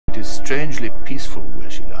is strangely peaceful where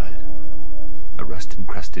she lies. A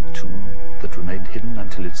rust-encrusted tomb that remained hidden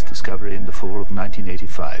until its discovery in the fall of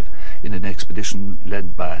 1985 in an expedition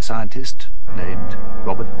led by a scientist named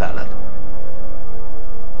Robert Ballard.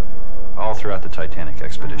 All throughout the Titanic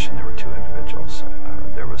expedition there were two individuals.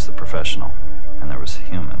 There was the professional and there was the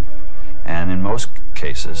human. And in most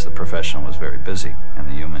cases the professional was very busy and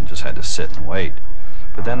the human just had to sit and wait.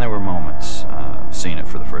 But then there were moments, seeing it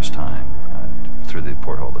for the first time through the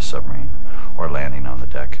porthole of the submarine, or landing on the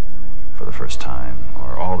deck for the first time,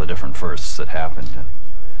 or all the different firsts that happened.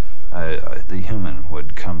 The human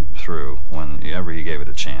would come through whenever you gave it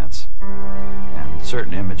a chance. And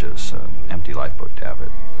certain images, empty lifeboat davit,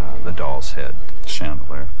 the doll's head,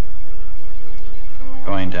 chandelier,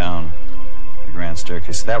 going down the grand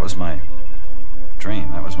staircase, that was my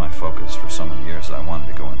dream, that was my focus for so many years, that I wanted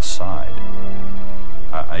to go inside.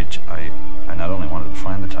 I not only wanted to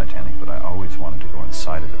find the Titanic, but I always wanted to go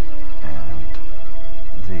inside of it. And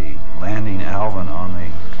the landing Alvin on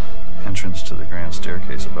the entrance to the grand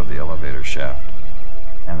staircase above the elevator shaft,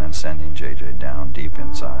 and then sending JJ down deep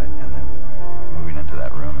inside, and then moving into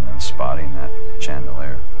that room, and then spotting that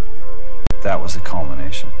chandelier. That was the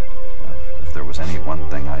culmination of, if there was any one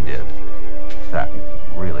thing I did, that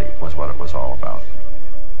really was what it was all about.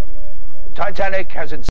 The Titanic has